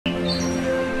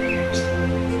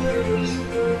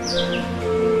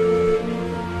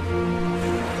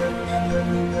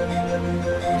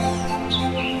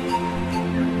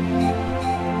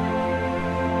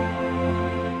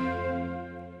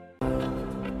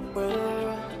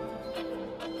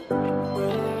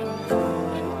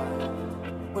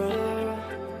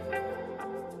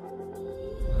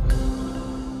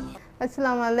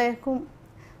Assalamu alaikum.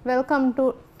 Welcome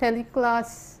to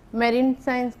teleclass Marine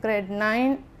Science grade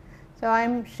 9. So, I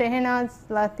am Shehnaz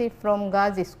Latif from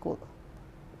Ghazi School.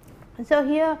 So,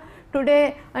 here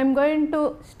today I am going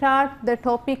to start the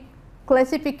topic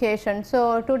classification.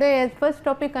 So, today as first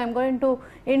topic I am going to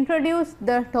introduce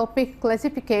the topic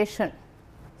classification.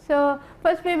 So,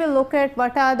 first we will look at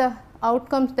what are the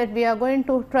outcomes that we are going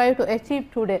to try to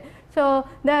achieve today. So,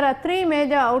 there are three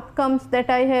major outcomes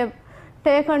that I have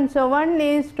taken. So, one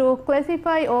is to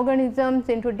classify organisms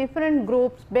into different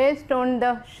groups based on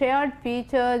the shared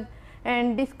features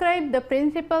and describe the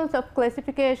principles of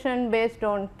classification based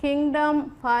on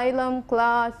kingdom, phylum,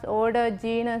 class, order,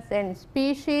 genus and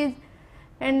species.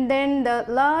 And then the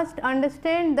last,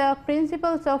 understand the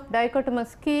principles of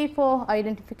dichotomous key for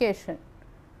identification.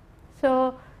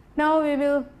 So, now we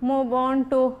will move on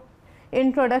to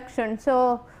introduction.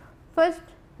 So, first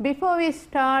before we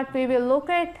start we will look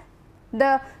at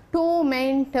the two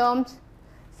main terms.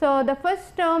 So, the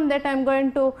first term that I am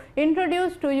going to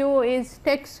introduce to you is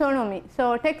taxonomy.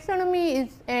 So, taxonomy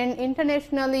is an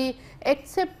internationally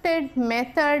accepted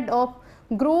method of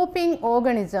grouping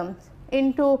organisms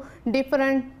into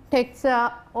different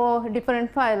taxa or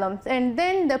different phylums, and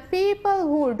then the people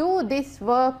who do this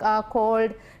work are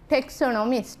called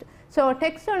taxonomists. So,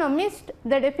 taxonomist,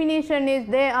 the definition is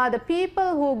they are the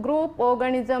people who group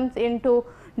organisms into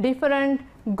different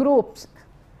groups.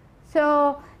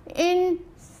 So, in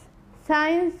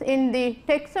science, in the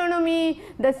taxonomy,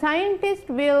 the scientist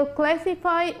will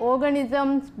classify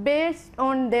organisms based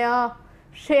on their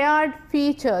shared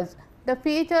features, the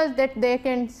features that they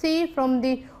can see from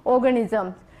the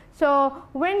organisms. So,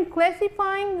 when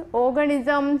classifying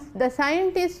organisms, the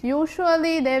scientists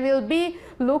usually they will be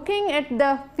looking at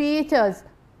the features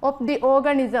of the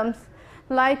organisms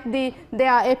like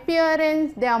their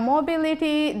appearance, their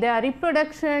mobility, their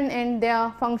reproduction and their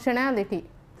functionality.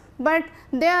 But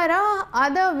there are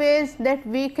other ways that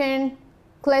we can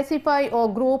classify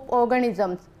or group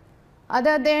organisms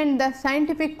other than the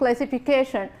scientific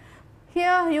classification.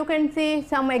 Here you can see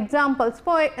some examples.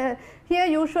 For here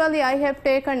usually I have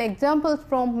taken examples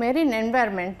from marine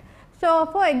environment. So,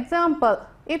 for example,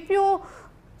 if you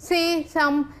see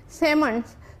some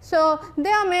salmons, so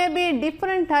there may be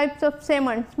different types of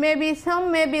salmons, maybe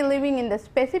some may be living in the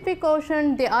Pacific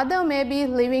Ocean, the other may be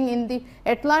living in the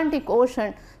Atlantic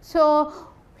Ocean. So,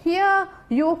 here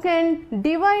you can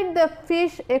divide the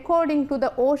fish according to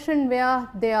the ocean where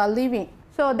they are living.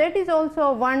 So, that is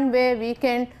also one way we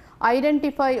can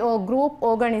identify or group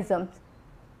organisms.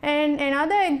 And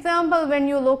another example, when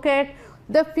you look at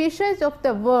the fishes of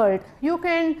the world, you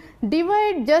can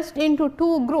divide just into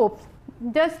two groups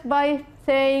just by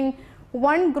saying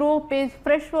one group is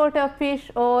freshwater fish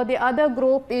or the other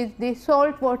group is the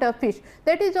saltwater fish.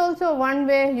 That is also one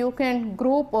way you can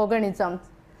group organisms.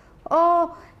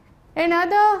 Or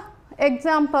another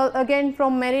example again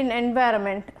from marine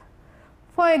environment.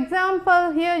 For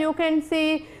example, here you can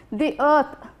see the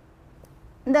earth,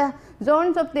 the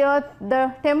zones of the earth,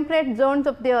 the temperate zones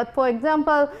of the earth. For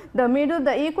example, the middle,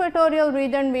 the equatorial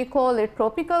region, we call it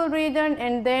tropical region,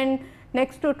 and then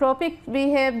next to tropics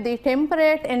we have the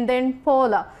temperate and then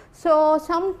polar. So,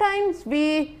 sometimes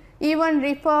we even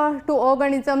refer to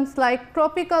organisms like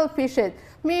tropical fishes,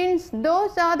 means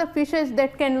those are the fishes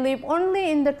that can live only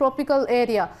in the tropical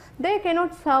area, they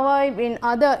cannot survive in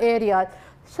other areas.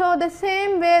 So, the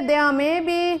same way there may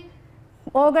be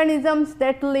organisms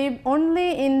that live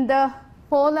only in the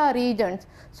polar regions.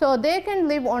 So, they can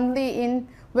live only in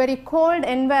very cold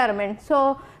environment.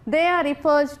 So, they are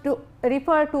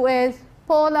referred to as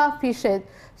polar fishes.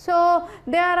 So,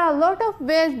 there are a lot of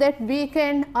ways that we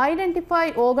can identify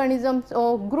organisms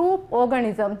or group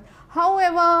organisms.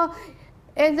 However,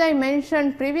 as I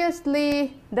mentioned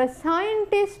previously, the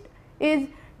scientist is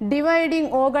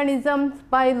dividing organisms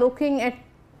by looking at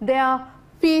their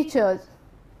features,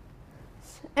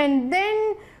 and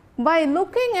then by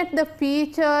looking at the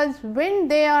features, when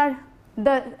they are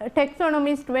the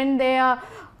taxonomist, when they are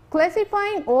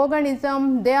classifying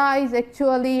organism, there is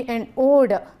actually an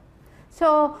order.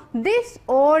 So, this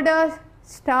order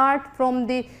starts from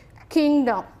the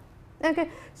kingdom. Okay.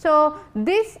 So,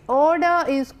 this order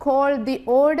is called the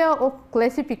order of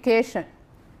classification,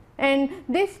 and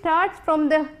this starts from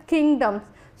the kingdoms.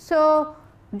 So,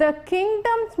 the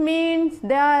kingdoms means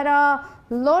there are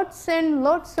lots and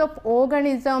lots of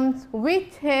organisms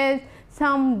which has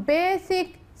some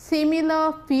basic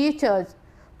similar features.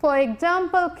 For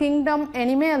example, kingdom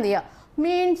Animalia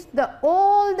means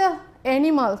all the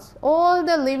animals, all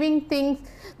the living things,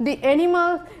 the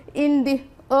animals in the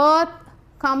earth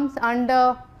comes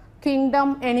under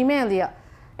kingdom Animalia.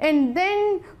 and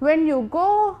then when you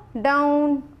go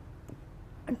down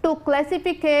to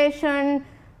classification,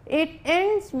 it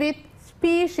ends with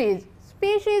species.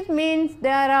 Species means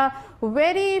there are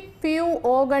very few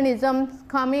organisms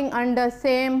coming under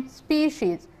same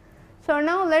species. So,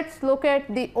 now let us look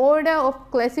at the order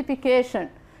of classification.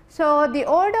 So, the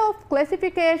order of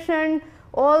classification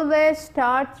always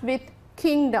starts with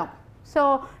kingdom.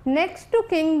 So, next to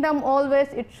kingdom always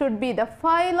it should be the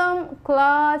phylum,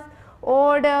 class,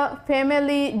 order,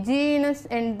 family, genus,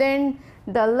 and then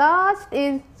the last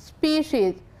is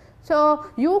species. So,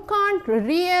 you can't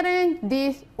rearrange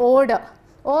this order,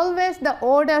 always the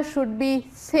order should be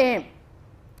same.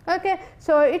 Okay.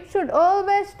 So, it should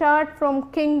always start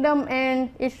from kingdom and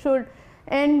it should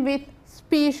end with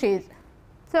species.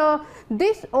 So,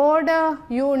 this order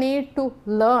you need to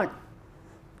learn.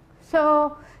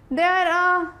 So, there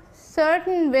are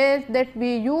certain ways that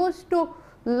we use to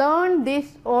learn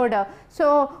this order.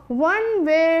 So, one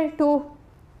way to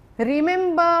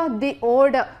remember the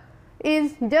order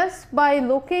is just by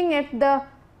looking at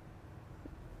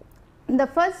the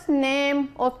first name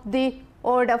of the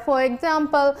order. For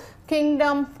example,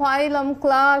 kingdom, phylum,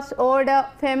 class, order,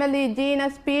 family,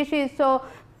 genus, species. So,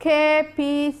 K,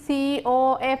 P, C,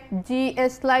 O, F, G,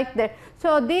 S, like that.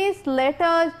 So, these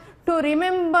letters, to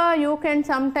remember you can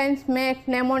sometimes make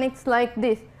mnemonics like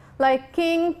this, like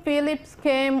King Philips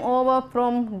came over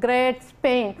from Great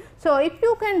Spain. So, if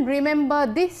you can remember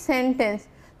this sentence,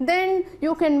 then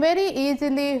you can very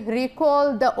easily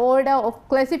recall the order of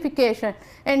classification.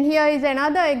 And here is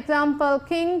another example,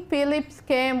 King Philips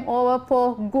came over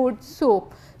for good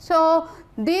soup. So,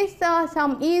 these are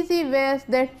some easy ways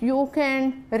that you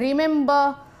can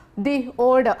remember the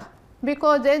order,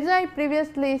 because as I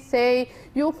previously say,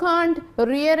 you can't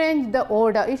rearrange the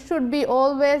order, it should be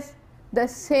always the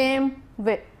same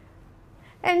way.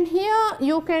 And here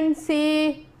you can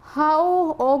see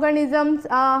how organisms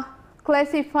are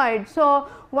classified. So,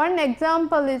 one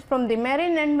example is from the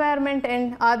marine environment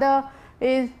and other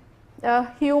is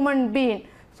a human being.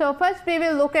 So, first we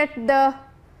will look at the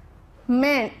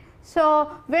man. So,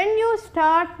 when you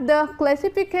start the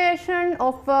classification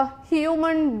of a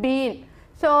human being,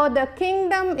 so the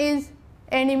kingdom is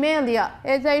Animalia.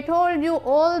 As I told you,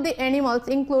 all the animals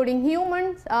including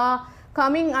humans are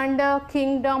coming under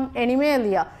kingdom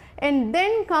Animalia, and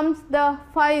then comes the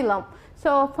phylum.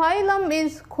 So, phylum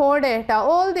is Chordata,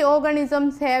 all the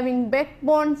organisms having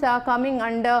backbones are coming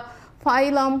under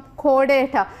phylum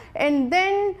Chordata, and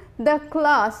then the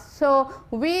class. So,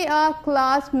 we are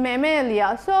class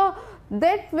Mammalia. So,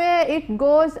 that way it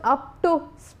goes up to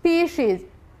species.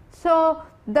 So,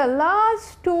 the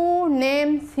last two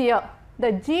names here,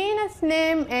 the genus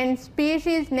name and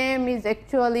species name, is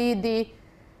actually the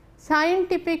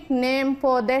scientific name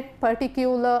for that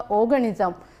particular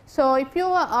organism. So, if you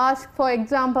are asked, for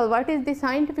example, what is the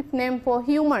scientific name for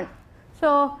human?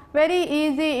 So, very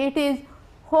easy, it is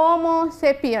Homo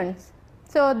sapiens.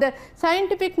 So, the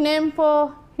scientific name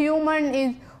for human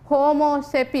is Homo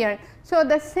sapien. So,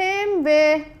 the same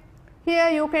way here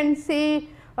you can see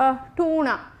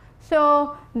tuna.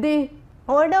 So, the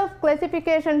order of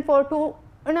classification for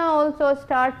tuna also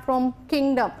start from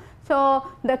kingdom. So,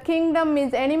 the kingdom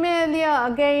is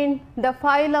Animalia, again the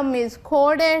phylum is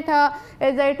Chordata.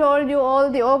 As I told you, all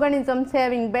the organisms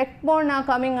having backbone are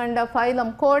coming under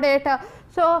phylum Chordata.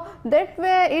 So, that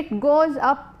way it goes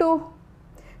up to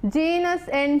genus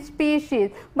and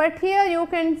species, but here you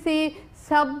can see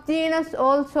subgenus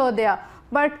also there,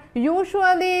 but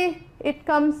usually it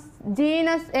comes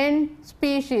genus and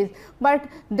species, but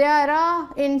there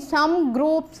are in some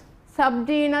groups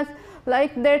subgenus,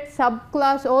 like that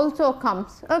subclass also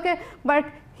comes. Okay. But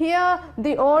here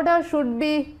the order should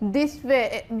be this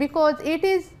way, because it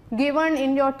is given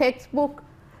in your textbook.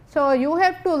 So, you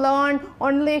have to learn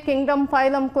only kingdom,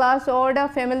 phylum, class, order,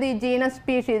 family, genus,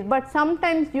 species, but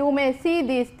sometimes you may see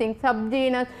these things,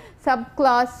 subgenus,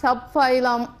 subclass,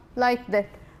 subphylum, like that.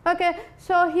 Okay.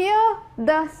 So, here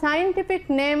the scientific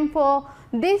name for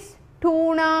this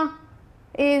tuna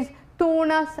is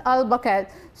Tunus albicans.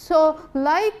 So,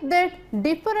 like that,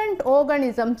 different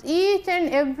organisms, each and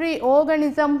every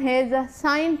organism has a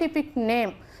scientific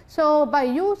name. So, by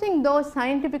using those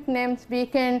scientific names, we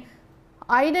can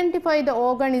identify the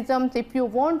organisms. If you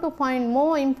want to find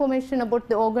more information about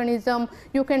the organism,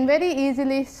 you can very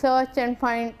easily search and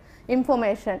find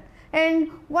information. And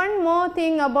one more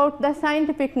thing about the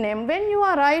scientific name, when you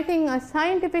are writing a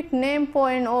scientific name for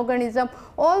an organism,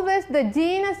 always the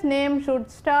genus name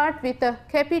should start with a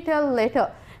capital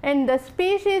letter and the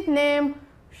species name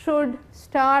should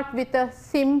start with a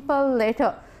simple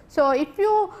letter. So, if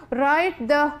you write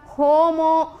the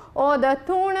Homo or the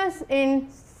Tunus in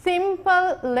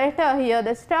simple letter here,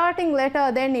 the starting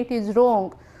letter, then it is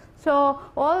wrong. So,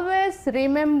 always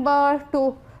remember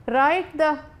to write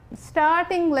the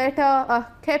starting letter a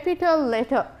capital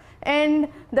letter, and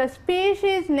the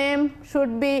species name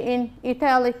should be in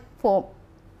italic form.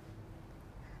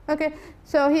 Okay.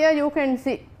 So, here you can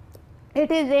see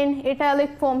it is in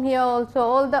italic form here also,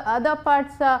 all the other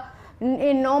parts are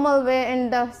in normal way,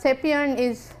 and the sapient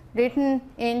is written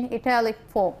in italic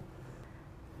form.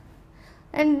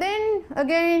 And then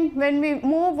again when we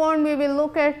move on, we will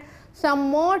look at some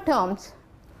more terms.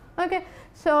 Okay.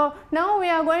 So, now we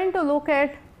are going to look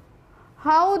at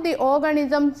how the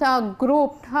organisms are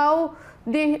grouped, how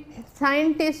the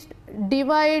scientists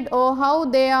divide or how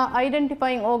they are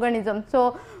identifying organisms.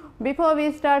 So, before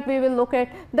we start, we will look at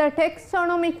the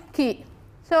taxonomic key.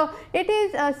 So, it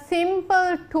is a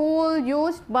simple tool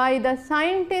used by the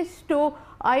scientists to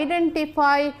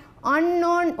identify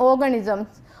unknown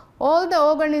organisms. All the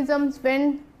organisms,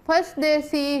 when first they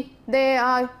see, they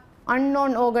are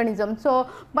unknown organisms. So,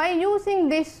 by using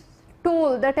this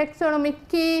tool, the taxonomic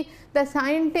key, the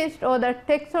scientist or the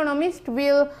taxonomist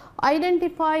will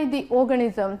identify the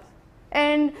organisms,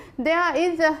 and there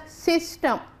is a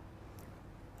system.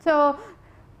 So,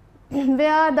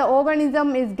 where the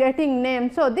organism is getting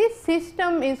named. So, this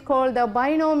system is called the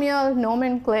binomial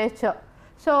nomenclature.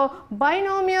 So,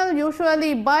 binomial,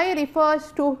 usually bi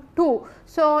refers to 2.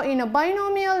 So, in a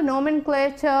binomial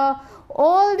nomenclature,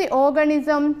 all the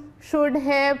organisms should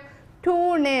have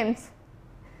 2 names.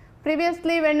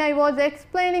 Previously, when I was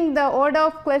explaining the order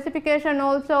of classification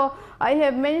also, I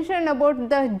have mentioned about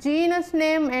the genus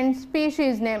name and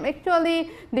species name.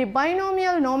 Actually, the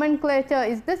binomial nomenclature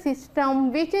is the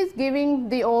system which is giving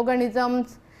the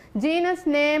organisms genus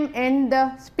name and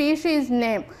the species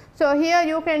name. So, here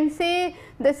you can see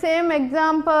the same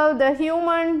example, the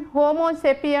human Homo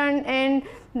sapien and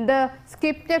the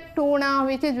skipjack tuna,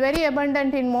 which is very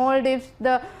abundant in Maldives.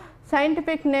 The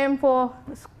scientific name for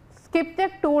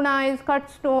skipjack tuna is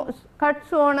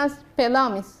Cutzonus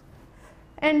pelamis.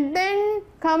 And then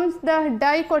comes the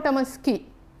dichotomous key.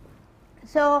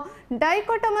 So,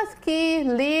 dichotomous key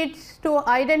leads to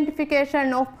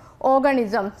identification of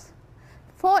organisms.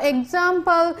 For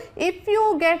example, if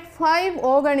you get 5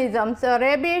 organisms, a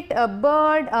rabbit, a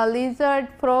bird, a lizard,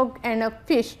 frog and a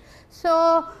fish.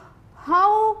 So,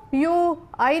 how you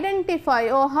identify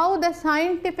or how the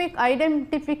scientific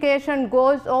identification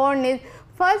goes on is,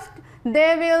 first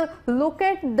they will look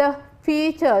at the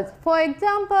features. For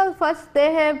example, first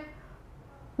they have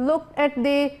looked at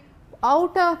the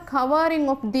outer covering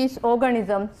of these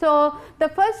organisms. So, the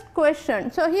first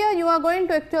question, so here you are going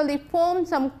to actually form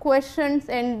some questions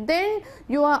and then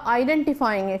you are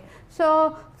identifying it.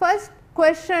 So, first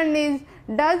question is,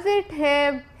 does it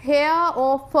have hair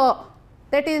or fur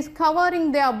that is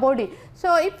covering their body?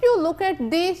 So, if you look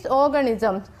at these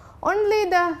organisms, only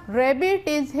the rabbit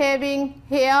is having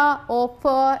hair or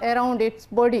fur around its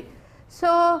body.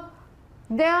 So,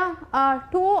 there are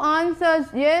 2 answers,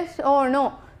 yes or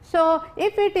no. So,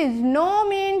 if it is no,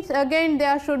 means again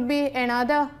there should be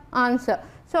another answer.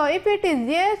 So, if it is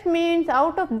yes, means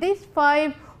out of these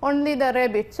 5 only the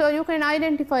rabbit. So, you can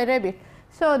identify rabbit.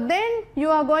 So, then you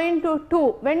are going to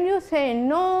 2. When you say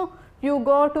no, you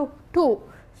go to 2.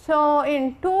 So,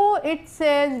 in 2 it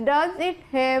says, does it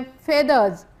have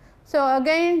feathers? So,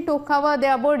 again to cover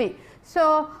their body.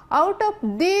 So, out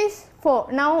of these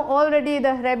 4, now already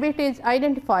the rabbit is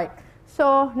identified.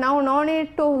 So, now no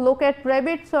need to look at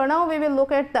rabbit. So, now we will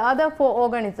look at the other 4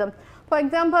 organisms. For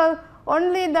example,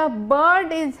 only the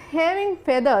bird is having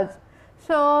feathers.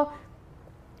 So,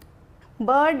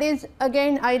 bird is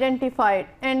again identified,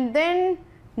 and then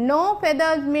no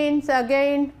feathers means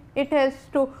again it has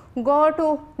to go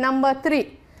to number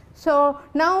 3. So,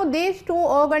 now these 2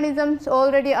 organisms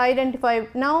already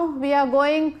identified. Now, we are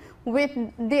going with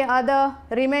the other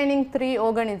remaining 3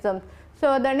 organisms.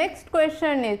 So, the next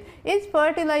question is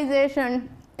fertilization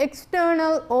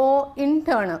external or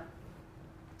internal?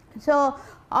 So,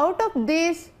 out of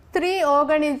these 3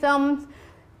 organisms,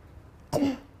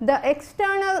 the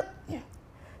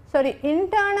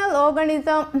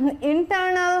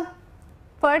internal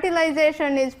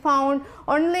fertilization is found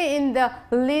only in the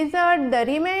lizard. The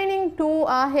remaining 2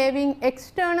 are having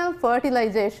external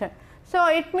fertilization. So,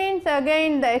 it means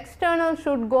again the external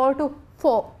should go to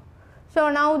 4. So,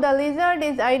 now the lizard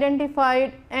is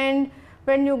identified, and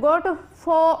when you go to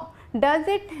 4, does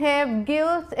it have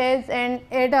gills as an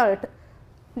adult?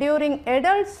 During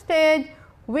adult stage,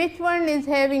 which one is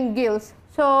having gills?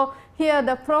 So, here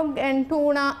the frog and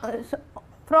tuna,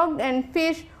 frog and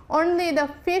fish, only the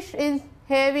fish is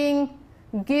having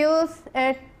gills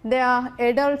at their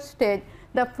adult stage.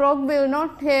 the frog will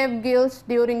not have gills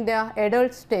during their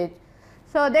adult stage.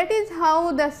 So, that is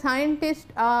how the scientists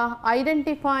are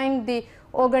identifying the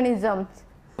organisms.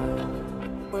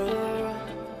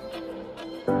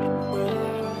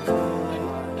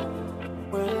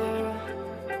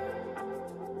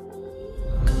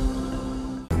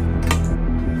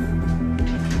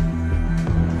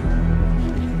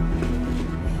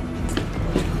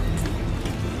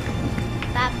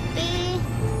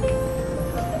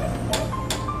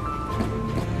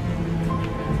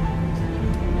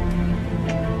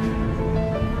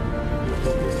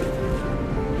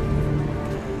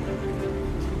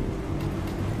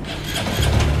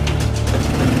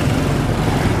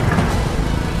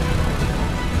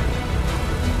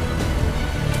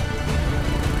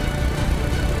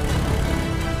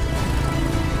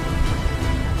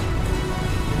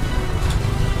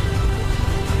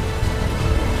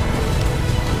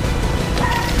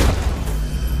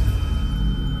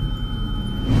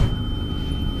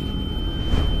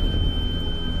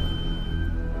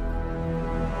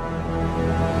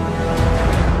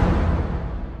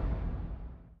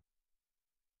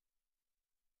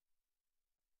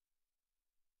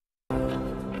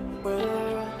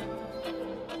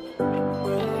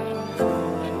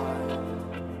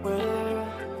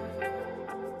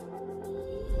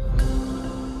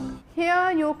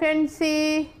 Here you can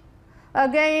see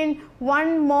again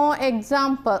one more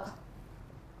example.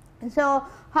 So,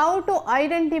 how to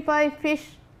identify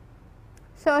fish?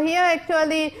 So, here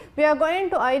actually we are going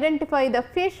to identify the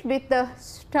fish with the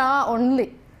star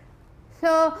only.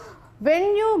 So,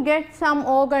 when you get some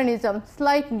organisms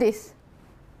like this,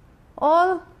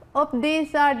 all of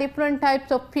these are different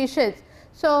types of fishes.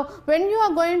 So, when you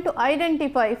are going to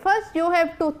identify, first you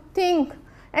have to think,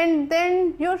 and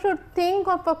then you should think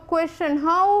of a question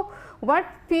what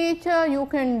feature you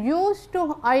can use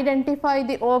to identify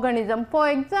the organism. For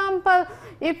example,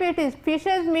 if it is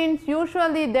fishes, means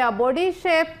usually their body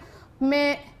shape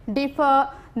may differ,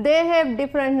 they have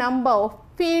different number of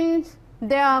fins,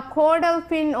 their caudal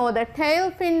fin or the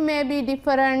tail fin may be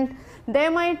different, they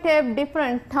might have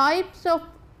different types of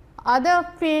other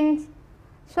fins.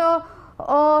 So,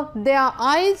 their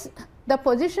eyes, the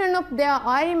position of their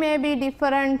eye may be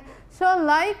different. So,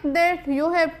 like that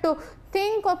you have to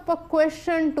think of a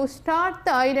question to start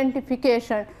the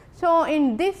identification. So,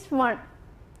 in this one,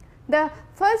 the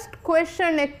first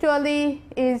question actually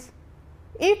is,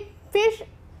 if fish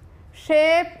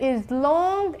shape is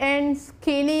long and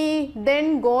skinny,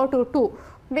 then go to 2,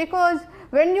 because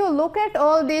when you look at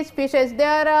all these fishes,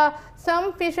 there are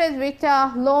some fishes which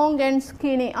are long and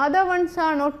skinny, other ones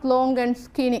are not long and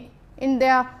skinny in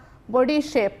their body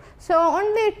shape. So,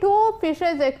 only 2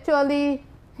 fishes actually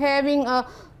having a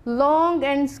long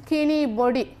and skinny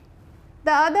body,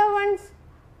 the other ones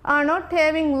are not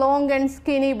having long and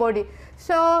skinny body.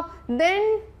 So,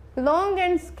 then long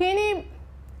and skinny,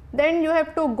 then you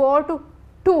have to go to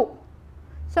 2.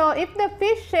 So, if the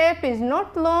fish shape is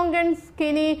not long and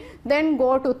skinny, then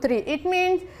go to 3. It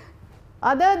means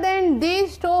other than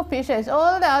these 2 fishes,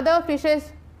 all the other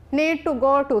fishes need to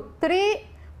go to 3,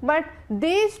 but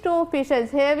these 2 fishes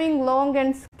having long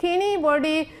and skinny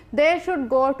body, they should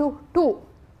go to 2.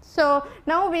 So,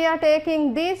 now we are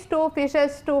taking these 2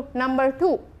 fishes to number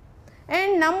 2,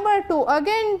 and number 2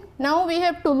 again, now we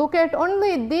have to look at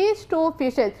only these 2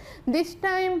 fishes. This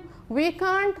time we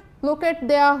can't look at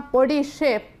their body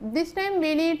shape, this time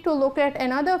we need to look at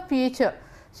another feature.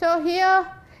 So, here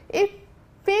if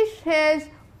fish has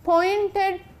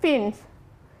pointed fins,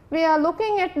 we are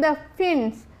looking at the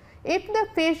fins. If the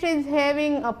fish is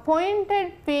having a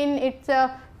pointed fin, it is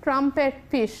a trumpet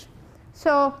fish.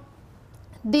 So,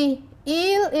 the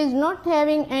eel is not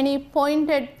having any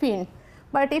pointed fin,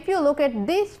 but if you look at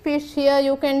this fish here,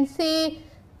 you can see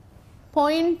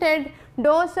pointed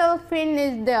dorsal fin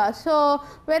is there. So,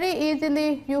 very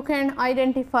easily you can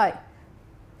identify.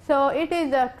 So, it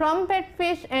is a trumpet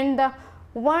fish, and the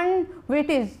one which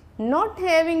is not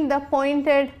having the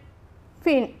pointed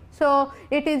fin. So,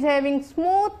 it is having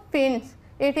smooth fins,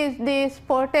 it is the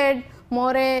spotted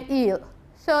moray eel.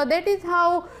 So, that is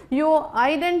how you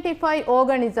identify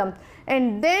organisms,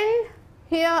 and then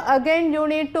here again you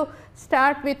need to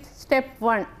start with step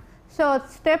 1. So,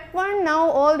 step 1 now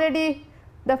already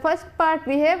the first part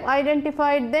we have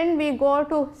identified, then we go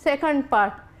to second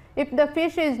part. If the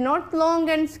fish is not long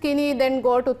and skinny, then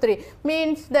go to 3,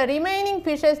 means the remaining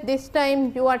fishes this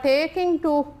time you are taking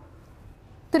to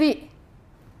 3.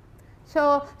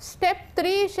 So, step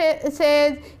 3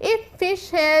 says, if fish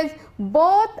has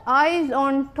both eyes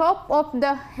on top of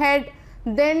the head,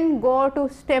 then go to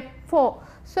step 4.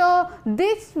 So, in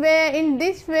this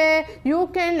way you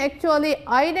can actually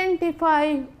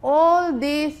identify all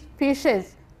these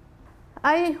fishes.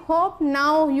 I hope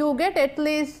now you get at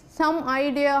least some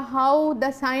idea how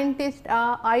the scientists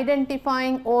are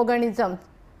identifying organisms.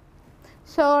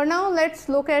 So, now let us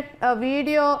look at a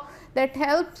video that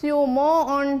helps you more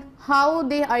on how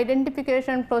the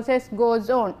identification process goes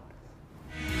on.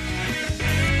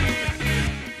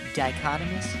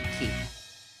 Dichotomous key.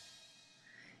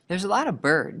 There's a lot of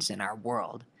birds in our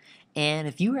world, and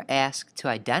if you were asked to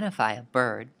identify a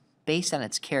bird based on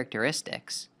its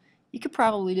characteristics, you could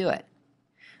probably do it.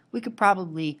 We could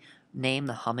probably name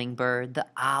the hummingbird, the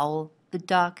owl, the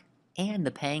duck, and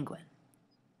the penguin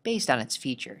based on its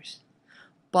features.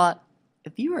 But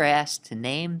if you were asked to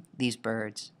name these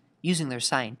birds using their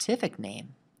scientific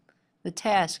name, the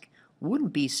task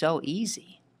wouldn't be so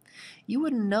easy. You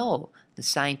wouldn't know the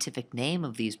scientific name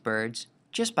of these birds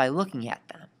just by looking at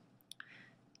them.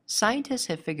 Scientists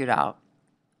have figured out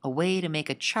a way to make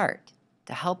a chart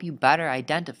to help you better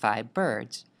identify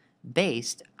birds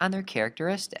based on their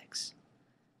characteristics.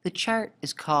 The chart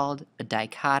is called a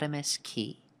dichotomous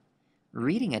key.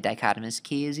 Reading a dichotomous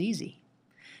key is easy.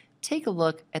 Take a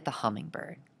look at the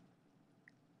hummingbird.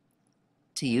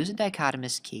 To use a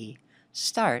dichotomous key,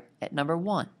 start at number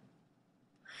 1.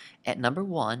 At number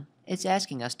 1, it's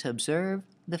asking us to observe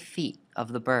the feet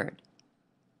of the bird.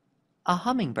 A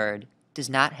hummingbird does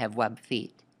not have webbed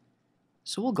feet,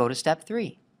 so we'll go to step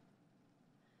 3.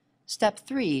 Step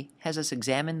 3 has us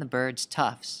examine the bird's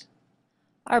tufts.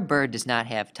 Our bird does not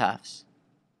have tufts.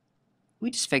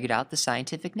 We just figured out the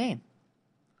scientific name.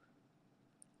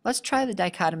 Let's try the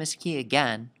dichotomous key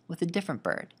again with a different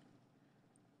bird.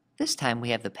 This time we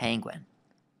have the penguin.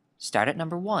 Start at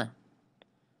number 1.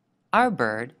 Our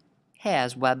bird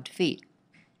has webbed feet,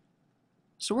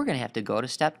 so we're going to have to go to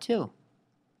step 2.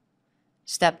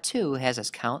 Step 2 has us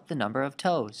count the number of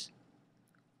toes.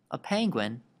 A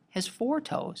penguin has 4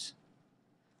 toes.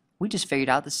 We just figured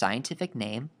out the scientific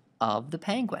name of the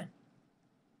penguin.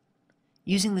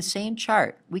 Using the same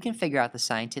chart, we can figure out the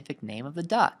scientific name of the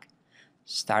duck.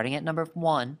 Starting at number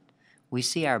 1, we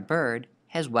see our bird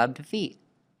has webbed feet,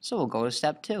 so we'll go to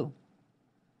step 2.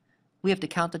 We have to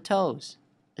count the toes.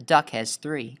 A duck has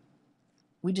 3.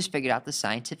 We just figured out the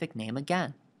scientific name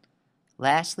again.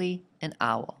 Lastly, an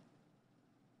owl.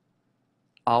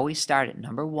 Always start at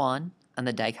number 1 on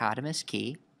the dichotomous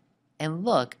key and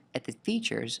look at the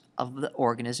features of the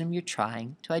organism you're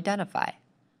trying to identify.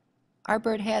 Our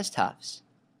bird has tufts.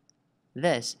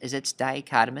 This is its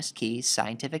dichotomous key's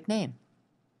scientific name.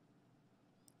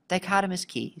 Dichotomous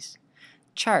keys,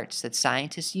 charts that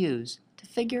scientists use to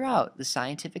figure out the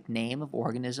scientific name of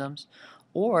organisms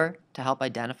or to help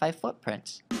identify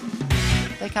footprints.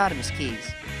 Dichotomous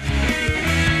keys.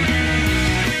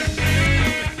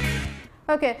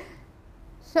 Okay,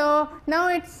 so now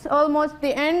it's almost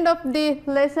the end of the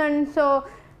lesson. So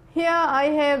here I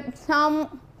have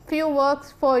some few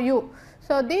works for you.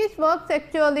 So these works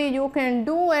actually you can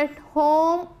do at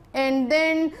home, and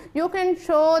then you can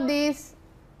show these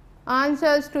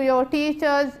answers to your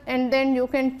teachers, and then you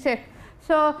can check.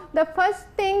 So the first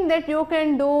thing that you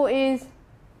can do is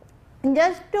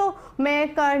just to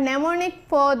make a mnemonic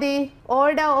for the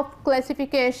order of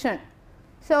classification.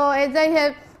 So as I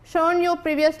have shown you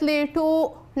previously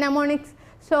 2 mnemonics,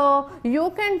 so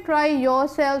you can try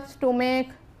yourselves to make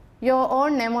your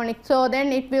own mnemonic, so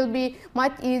then it will be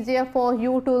much easier for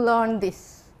you to learn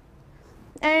this.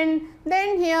 And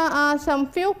then here are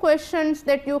some few questions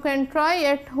that you can try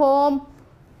at home.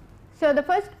 So the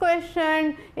first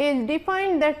question is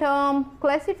define the term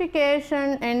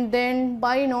classification and then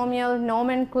binomial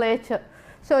nomenclature.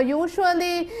 So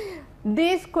usually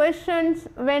these questions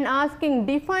when asking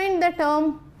define the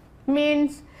term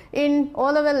means in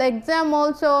O-level exam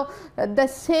also the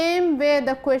same way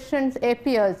the questions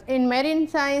appears. In marine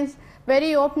science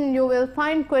very often you will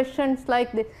find questions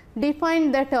like this.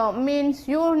 Define the term means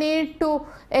you need to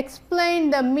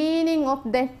explain the meaning of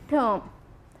that term.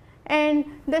 And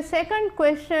the second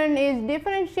question is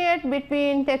differentiate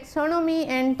between taxonomy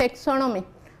and taxonomy.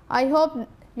 I hope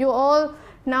you all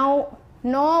now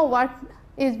know what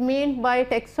is meant by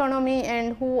taxonomy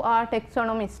and who are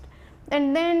taxonomists.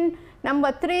 And then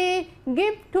number 3,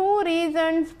 give 2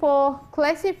 reasons for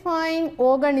classifying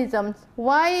organisms.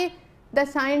 Why the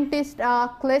scientists are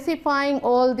classifying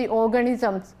all the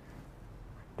organisms.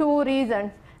 2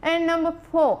 reasons. And number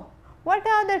 4, what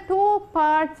are the 2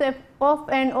 parts of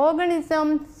an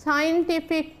organism's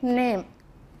scientific name?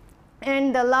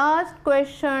 And the last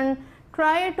question,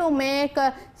 try to make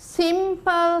a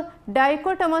simple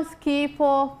dichotomous key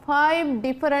for 5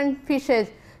 different fishes.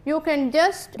 you can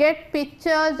just get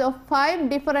pictures of 5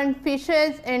 different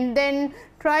fishes and then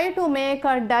try to make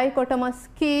a dichotomous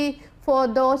key for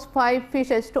those 5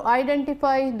 fishes to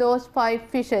identify those 5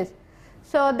 fishes.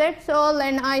 So, that is all,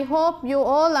 and I hope you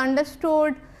all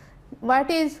understood what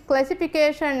is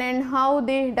classification and how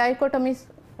the dichotomous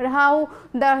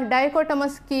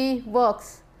key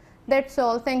works. That is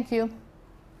all. Thank you.